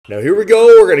Now here we go,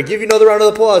 we're going to give you another round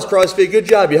of applause, CrossFit. Good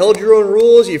job. You held your own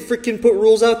rules, you freaking put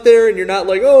rules out there, and you're not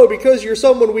like, oh, because you're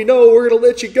someone we know, we're going to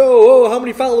let you go. Oh, how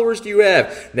many followers do you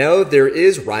have? Now there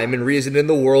is rhyme and reason in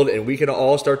the world, and we can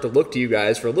all start to look to you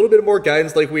guys for a little bit more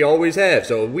guidance like we always have,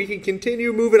 so we can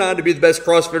continue moving on to be the best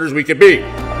CrossFitters we can be.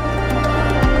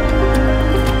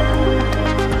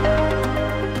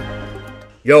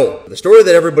 Yo, the story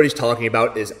that everybody's talking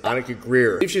about is Anikha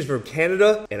Greer. I believe she's from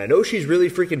Canada, and I know she's really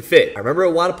freaking fit. I remember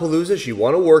at Wadapalooza, she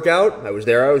won a workout. I was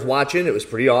there, I was watching, it was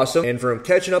pretty awesome. And from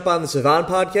catching up on the Savant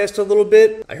podcast a little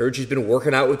bit, I heard she's been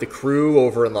working out with the crew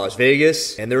over in Las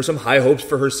Vegas, and there were some high hopes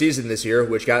for her season this year,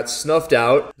 which got snuffed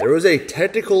out. There was a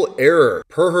technical error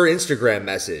per her Instagram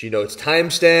message. She notes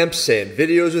timestamps and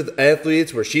videos with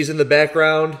athletes where she's in the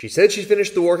background. She said she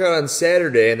finished the workout on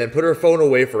Saturday and then put her phone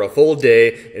away for a full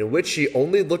day, in which she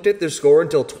only looked at their score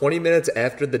until 20 minutes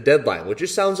after the deadline, which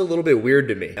just sounds a little bit weird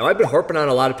to me. Now, I've been harping on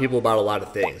a lot of people about a lot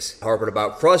of things. Harping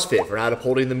about CrossFit for not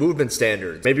upholding the movement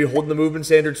standards. Maybe holding the movement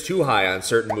standards too high on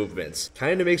certain movements.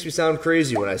 Kinda makes me sound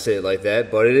crazy when I say it like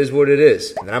that, but it is what it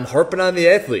is. And then I'm harping on the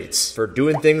athletes for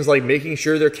doing things like making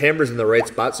sure their camera's in the right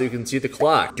spot so you can see the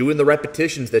clock. Doing the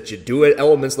repetitions that you do at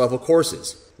elements level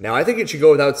courses. Now, I think it should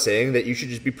go without saying that you should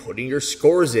just be putting your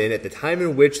scores in at the time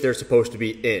in which they're supposed to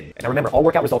be in. Now remember, all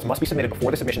workout results must be submitted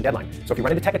before the submission deadline. So if you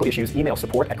run into technical issues, email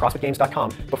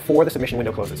support@crossfitgames.com before the submission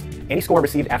window closes. Any score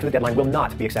received after the deadline will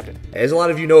not be accepted. As a lot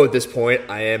of you know at this point,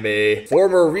 I am a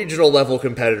former regional level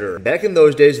competitor. Back in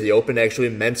those days, the Open actually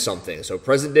meant something. So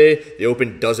present day, the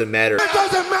Open doesn't matter. It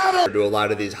doesn't matter to a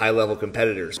lot of these high level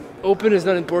competitors. Open is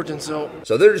not important, so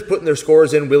they're just putting their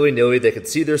scores in willy-nilly. They can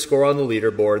see their score on the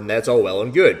leaderboard, and that's all well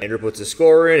and good. Andrew puts his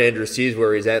score in, Andrew sees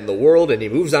where he's at in the world, and he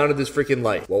moves on to this freaking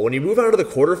life. Well, when you move on to the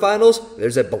quarterfinals,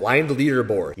 there's a blind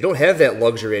leaderboard. You don't have that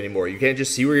luxury anymore. You can't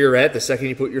just see where you're at the second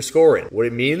you put your score in. What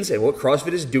it means, and what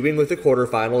CrossFit is doing with the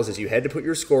quarterfinals, is you had to put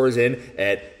your scores in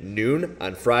at noon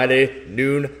on Friday,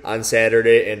 noon on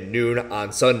Saturday, and noon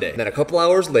on Sunday. And then a couple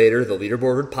hours later, the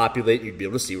leaderboard would populate. You'd be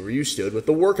able to see where you stood with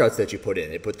the workouts that you put in.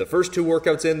 They put the first 2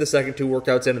 workouts in, the second 2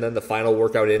 workouts in, and then the final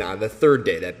workout in on the 3rd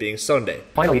day, that being Sunday.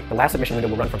 Finally, the last submission window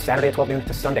will run from Saturday at 12 noon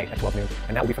to Sunday at 12 noon,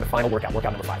 and that will be for the final workout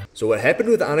number 5. So what happened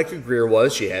with Anikha Greer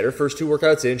was she had her first 2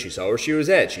 workouts in, she saw where she was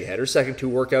at. She had her second 2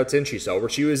 workouts in, she saw where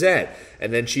she was at.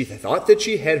 And then she thought that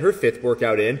she had her 5th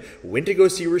workout in, went to go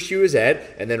see where she was at,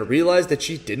 and then realized that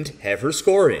she didn't have her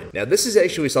score in. Now this is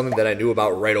actually something that I knew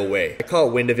about right away. I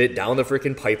caught wind of it down the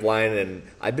freaking pipeline, and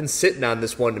I've been sitting on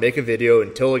this one to make a video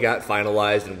until it got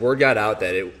finalized and word got out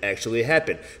that it actually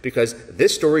happened. Because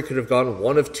this story could have gone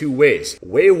one of 2 ways.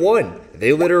 Way 1,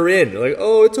 they let her in. They're like,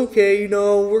 oh, it's okay, you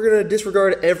know, we're going to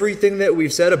disregard everything that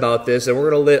we've said about this, and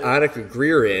we're going to let Anikha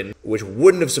Greer in, which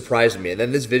wouldn't have surprised me. And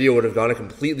then this video would have gone a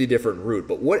completely different route.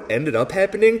 But what ended up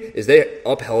happening is they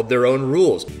upheld their own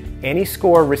rules. Any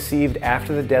score received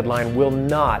after the deadline will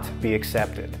not be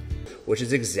accepted. Which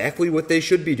is exactly what they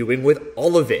should be doing with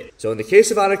all of it. So in the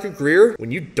case of Anikha Greer,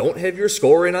 when you don't have your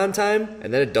score in on time,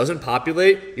 and then it doesn't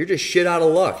populate, you're just shit out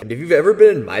of luck. And if you've ever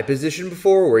been in my position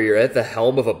before, where you're at the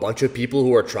helm of a bunch of people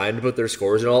who are trying to put their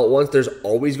scores in all at once, there's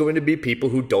always going to be people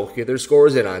who don't get their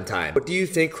scores in on time. What do you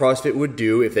think CrossFit would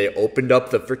do if they opened up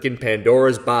the freaking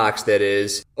Pandora's box that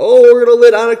is, oh, we're gonna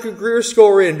let Anikha Greer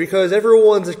score in because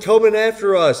everyone's coming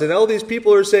after us, and all these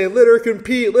people are saying, let her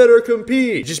compete, let her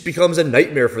compete. It just becomes a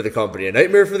nightmare for the company. A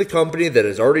nightmare for the company that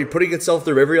is already putting itself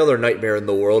through every other nightmare in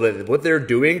the world, and what they're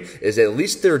doing is at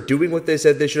least they're doing what they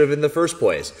said they should have in the first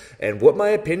place. And what my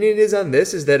opinion is on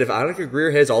this is that if Anikha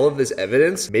Greer has all of this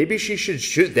evidence, maybe she should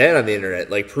shoot that on the internet.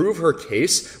 Like, prove her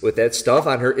case with that stuff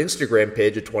on her Instagram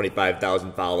page of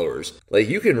 25,000 followers. Like,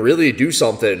 you can really do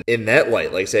something in that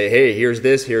light. Like, say, hey, here's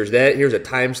this, here's that, here's a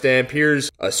timestamp, here's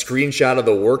a screenshot of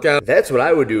the workout. That's what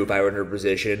I would do if I were in her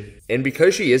position. And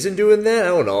because she isn't doing that, I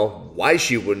don't know why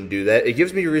she wouldn't do that. It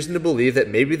gives me reason to believe that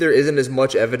maybe there isn't as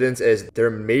much evidence as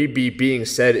there may be being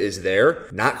said is there.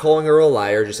 Not calling her a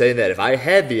liar, just saying that if I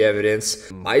had the evidence,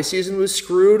 my season was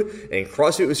screwed and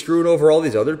CrossFit was screwed over all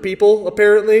these other people,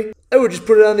 apparently, I would just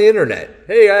put it on the internet.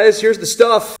 Hey guys, here's the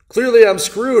stuff. Clearly I'm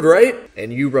screwed, right?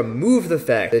 And you remove the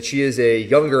fact that she is a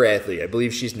younger athlete. I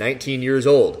believe she's 19 years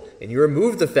old. And you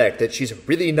remove the fact that she's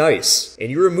really nice. And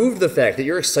you remove the fact that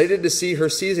you're excited to see her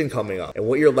season coming up. And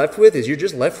what you're left with is you're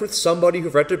just left with somebody who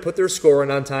forgot to put their score in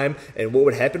on time. And what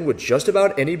would happen with just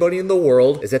about anybody in the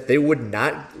world is that they would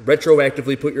not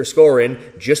retroactively put your score in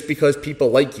just because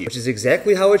people like you. Which is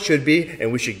exactly how it should be.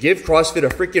 And we should give CrossFit a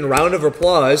freaking round of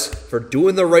applause for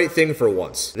doing the right thing thing for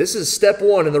once. This is step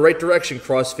one in the right direction,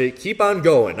 CrossFit. Keep on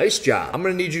going. Nice job. I'm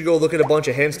going to need you to go look at a bunch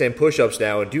of handstand push-ups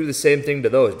now and do the same thing to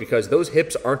those, because those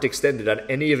hips aren't extended on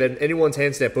anyone's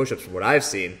handstand push-ups from what I've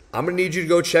seen. I'm going to need you to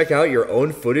go check out your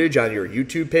own footage on your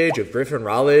YouTube page of Griffin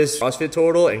Raleigh's CrossFit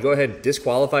total and go ahead and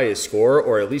disqualify his score,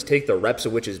 or at least take the reps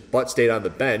of which his butt stayed on the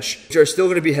bench, which are still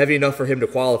going to be heavy enough for him to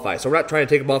qualify. So we're not trying to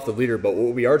take him off the leader, but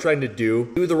what we are trying to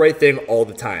do the right thing all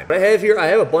the time. What I have here, I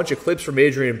have a bunch of clips from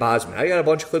Adrian Bosman. I got a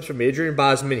bunch of clips from Adrian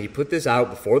Bosman. He put this out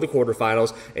before the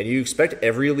quarterfinals, and you expect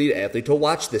every elite athlete to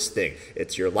watch this thing.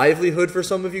 It's your livelihood for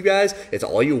some of you guys. It's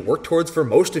all you work towards for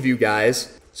most of you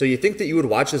guys. So you think that you would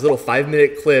watch this little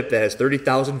 5-minute clip that has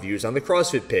 30,000 views on the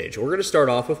CrossFit page. We're going to start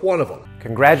off with one of them.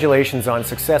 Congratulations on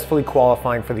successfully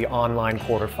qualifying for the online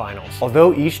quarterfinals.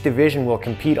 Although each division will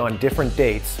compete on different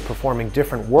dates, performing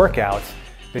different workouts,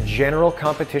 the general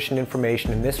competition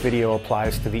information in this video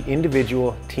applies to the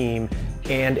individual, team,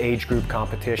 and age group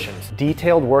competitions.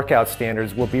 Detailed workout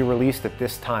standards will be released at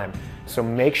this time, so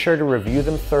make sure to review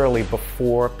them thoroughly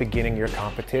before beginning your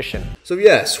competition. So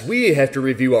yes, we have to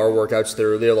review our workouts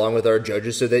thoroughly along with our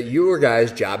judges so that your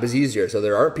guys' job is easier. So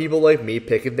there aren't people like me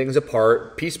picking things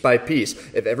apart piece by piece.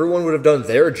 If everyone would have done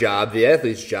their job, the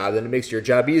athlete's job, then it makes your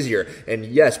job easier. And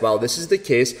yes, while this is the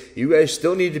case, you guys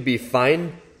still need to be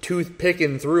fine-tooth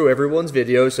picking through everyone's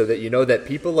videos so that you know that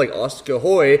people like Oscar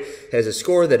Hoy has a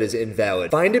score that is invalid.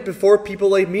 Find it before people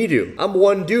like me do. I'm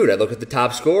one dude. I look at the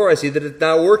top score, I see that it's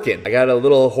not working. I got a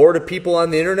little horde of people on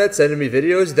the internet sending me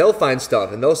videos. They'll find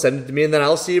stuff and they'll send it to me, and then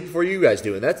I'll see it before you guys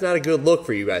do. And that's not a good look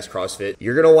for you guys, CrossFit.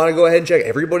 You're going to want to go ahead and check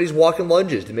everybody's walking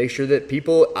lunges to make sure that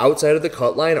people outside of the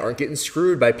cut line aren't getting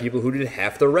screwed by people who did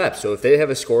half the reps. So if they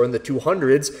have a score in the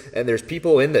 200s and there's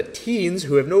people in the teens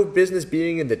who have no business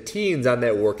being in the teens on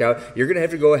that workout, you're going to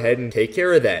have to go ahead and take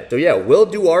care of that. So yeah, we'll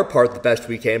do our part the best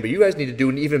we can, but you guys need to do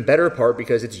an even better part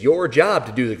because it's your job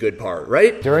to do the good part,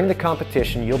 right? During the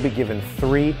competition, you'll be given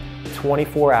 3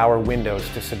 24-hour windows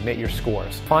to submit your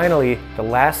scores. Finally, the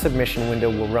last submission window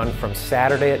will run from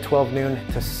Saturday at 12 noon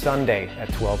to Sunday at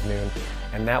 12 noon,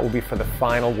 and that will be for the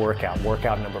final workout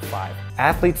number 5.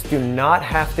 Athletes do not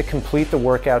have to complete the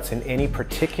workouts in any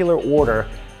particular order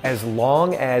as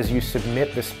long as you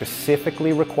submit the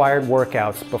specifically required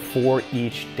workouts before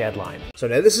each deadline. So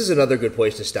now this is another good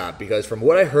place to stop, because from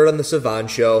what I heard on the Savan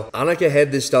show, Anikha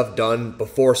had this stuff done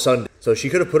before Sunday. So she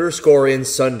could have put her score in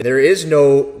Sunday. There is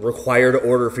no required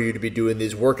order for you to be doing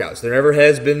these workouts. There never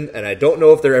has been, and I don't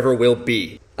know if there ever will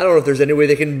be. I don't know if there's any way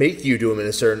they can make you do them in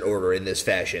a certain order in this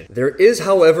fashion. There is,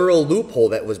 however, a loophole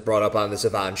that was brought up on the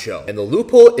Savan show. And the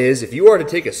loophole is if you are to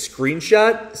take a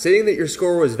screenshot saying that your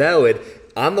score was valid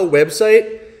on the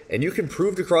website, and you can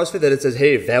prove to CrossFit that it says,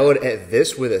 hey, valid at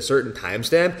this with a certain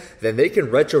timestamp, then they can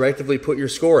retroactively put your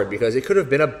score in, because it could have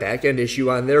been a back-end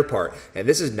issue on their part. And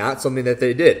this is not something that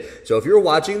they did. So if you're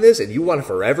watching this and you want to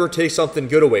forever take something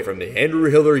good away from the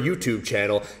Andrew Hiller YouTube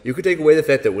channel, you could take away the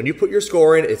fact that when you put your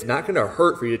score in, it's not going to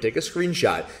hurt for you to take a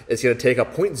screenshot. It's going to take a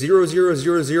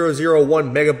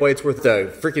 0.000001 megabytes worth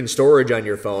of freaking storage on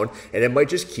your phone, and it might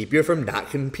just keep you from not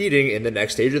competing in the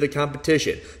next stage of the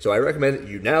competition. So I recommend that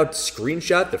you now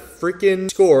screenshot the freaking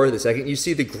score the second you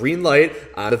see the green light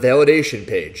on the validation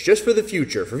page, just for the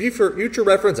future, for future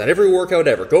reference on every workout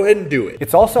ever. Go ahead and do it.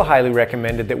 It's also highly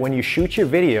recommended that when you shoot your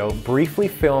video, briefly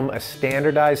film a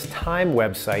standardized time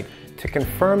website to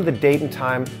confirm the date and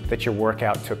time that your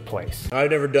workout took place. I've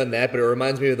never done that, but it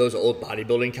reminds me of those old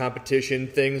bodybuilding competition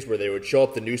things where they would show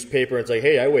up the newspaper and it's like,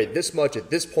 hey, I weighed this much at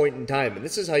this point in time, and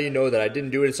this is how you know that I didn't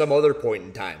do it at some other point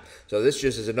in time. So this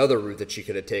just is another route that she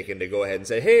could have taken to go ahead and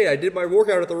say, hey, I did my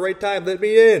workout at the right time, let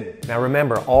me in. Now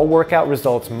remember, all workout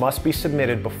results must be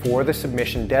submitted before the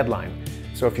submission deadline.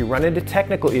 So if you run into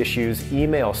technical issues,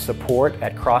 email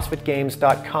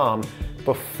support@crossfitgames.com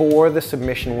before the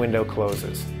submission window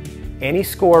closes. Any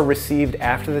score received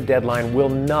after the deadline will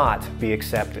not be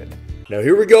accepted. Now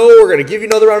here we go, we're going to give you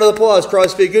another round of applause,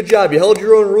 CrossFit. Good job. You held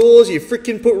your own rules, you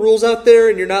freaking put rules out there,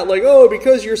 and you're not like, oh,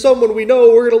 because you're someone we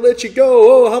know, we're going to let you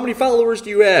go. Oh, how many followers do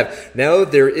you have? Now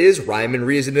there is rhyme and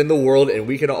reason in the world, and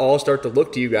we can all start to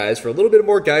look to you guys for a little bit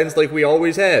more guidance like we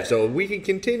always have, so we can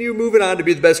continue moving on to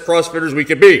be the best CrossFitters we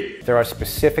can be. There are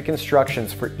specific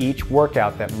instructions for each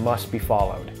workout that must be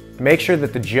followed. Make sure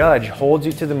that the judge holds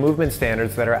you to the movement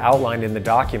standards that are outlined in the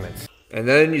documents. And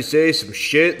then you say some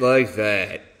shit like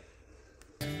that.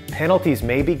 Penalties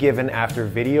may be given after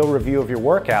video review of your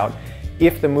workout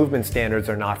if the movement standards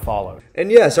are not followed.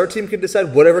 And yes, our team can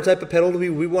decide whatever type of penalty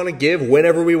we want to give,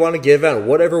 whenever we want to give, on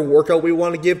whatever workout we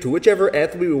want to give, to whichever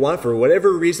athlete we want, for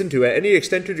whatever reason, to any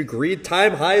extent or degree,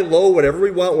 time, high, low, whatever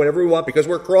we want, whenever we want, because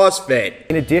we're CrossFit.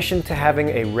 In addition to having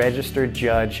a registered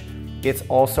judge, It's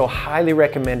also highly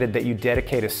recommended that you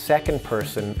dedicate a second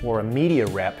person or a media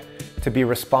rep to be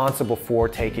responsible for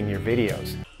taking your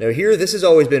videos. Now here, this has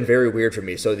always been very weird for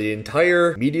me. So the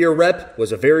entire media rep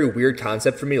was a very weird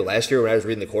concept for me last year when I was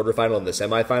reading the quarterfinal and the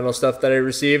semifinal stuff that I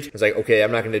received. I was like, okay,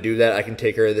 I'm not going to do that. I can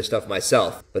take care of this stuff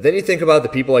myself. But then you think about the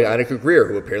people like Anikha Greer,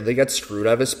 who apparently got screwed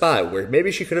out of a spot, where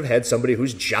maybe she could have had somebody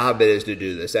whose job it is to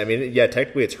do this. I mean, yeah,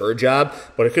 technically it's her job,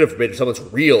 but it could have been someone's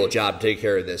real job to take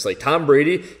care of this. Like Tom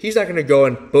Brady, he's not going to go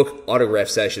and book autograph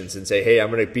sessions and say, hey,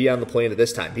 I'm going to be on the plane at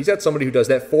this time. He's got somebody who does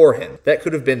that for him. That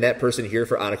could have been that person here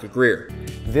for Anikha Greer.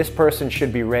 This person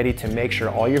should be ready to make sure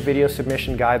all your video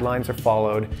submission guidelines are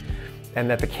followed and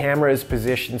that the camera is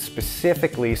positioned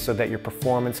specifically so that your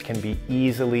performance can be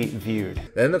easily viewed.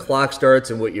 Then the clock starts,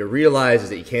 and what you realize is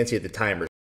that you can't see the timer.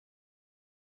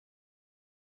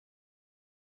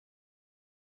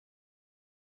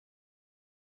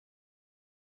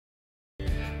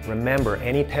 Remember,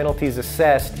 any penalties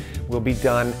assessed will be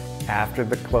done after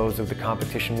the close of the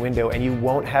competition window, and you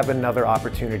won't have another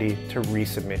opportunity to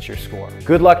resubmit your score.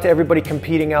 Good luck to everybody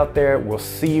competing out there. We'll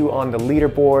see you on the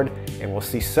leaderboard, and we'll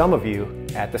see some of you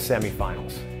at the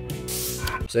semifinals.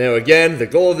 So now again, the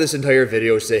goal of this entire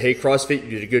video is to say, hey, CrossFit, you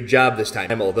did a good job this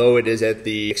time. Although it is at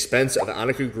the expense of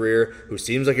Anikha Greer, who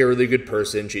seems like a really good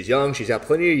person. She's young, she's got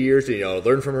plenty of years to,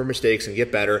 learn from her mistakes and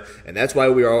get better. And that's why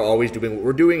we are always doing what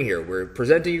we're doing here. We're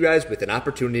presenting you guys with an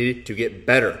opportunity to get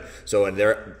better. So, and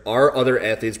there are other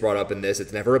athletes brought up in this.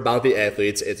 It's never about the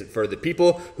athletes. It's for the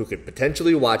people who could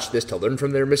potentially watch this to learn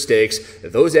from their mistakes,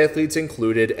 those athletes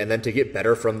included, and then to get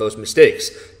better from those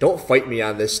mistakes. Don't fight me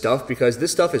on this stuff, because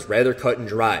this stuff is rather cut and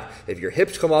dry. If your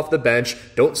hips come off the bench,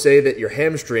 don't say that your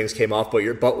hamstrings came off but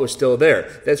your butt was still there.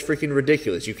 That's freaking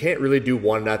ridiculous. You can't really do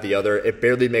one, not the other. It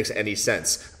barely makes any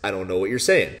sense. I don't know what you're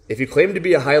saying. If you claim to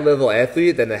be a high-level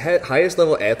athlete, then the highest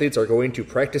level athletes are going to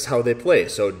practice how they play.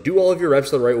 So do all of your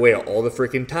reps the right way all the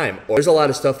freaking time. There's a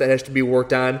lot of stuff that has to be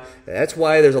worked on. That's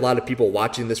why there's a lot of people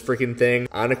watching this freaking thing.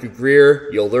 Anikha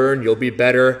Greer, you'll learn, you'll be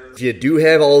better. If you do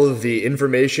have all of the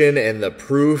information and the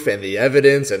proof and the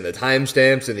evidence and the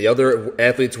timestamps and the other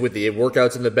athletes with the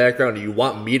workouts in the background, and you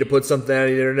want me to put something on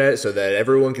the internet so that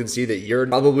everyone can see that you're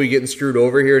probably getting screwed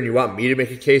over here and you want me to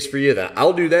make a case for you, then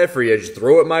I'll do that for you. Just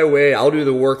throw it my way. I'll do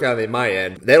the work on my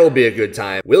end. That'll be a good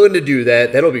time. Willing to do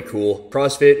that. That'll be cool.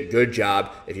 CrossFit, good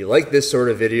job. If you like this sort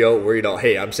of video where,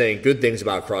 hey, I'm saying good things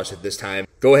about CrossFit this time,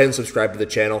 go ahead and subscribe to the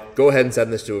channel. Go ahead and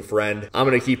send this to a friend. I'm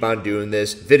going to keep on doing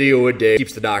this. Video a day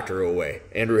keeps the doctor away.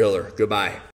 Andrew Hiller,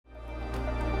 goodbye.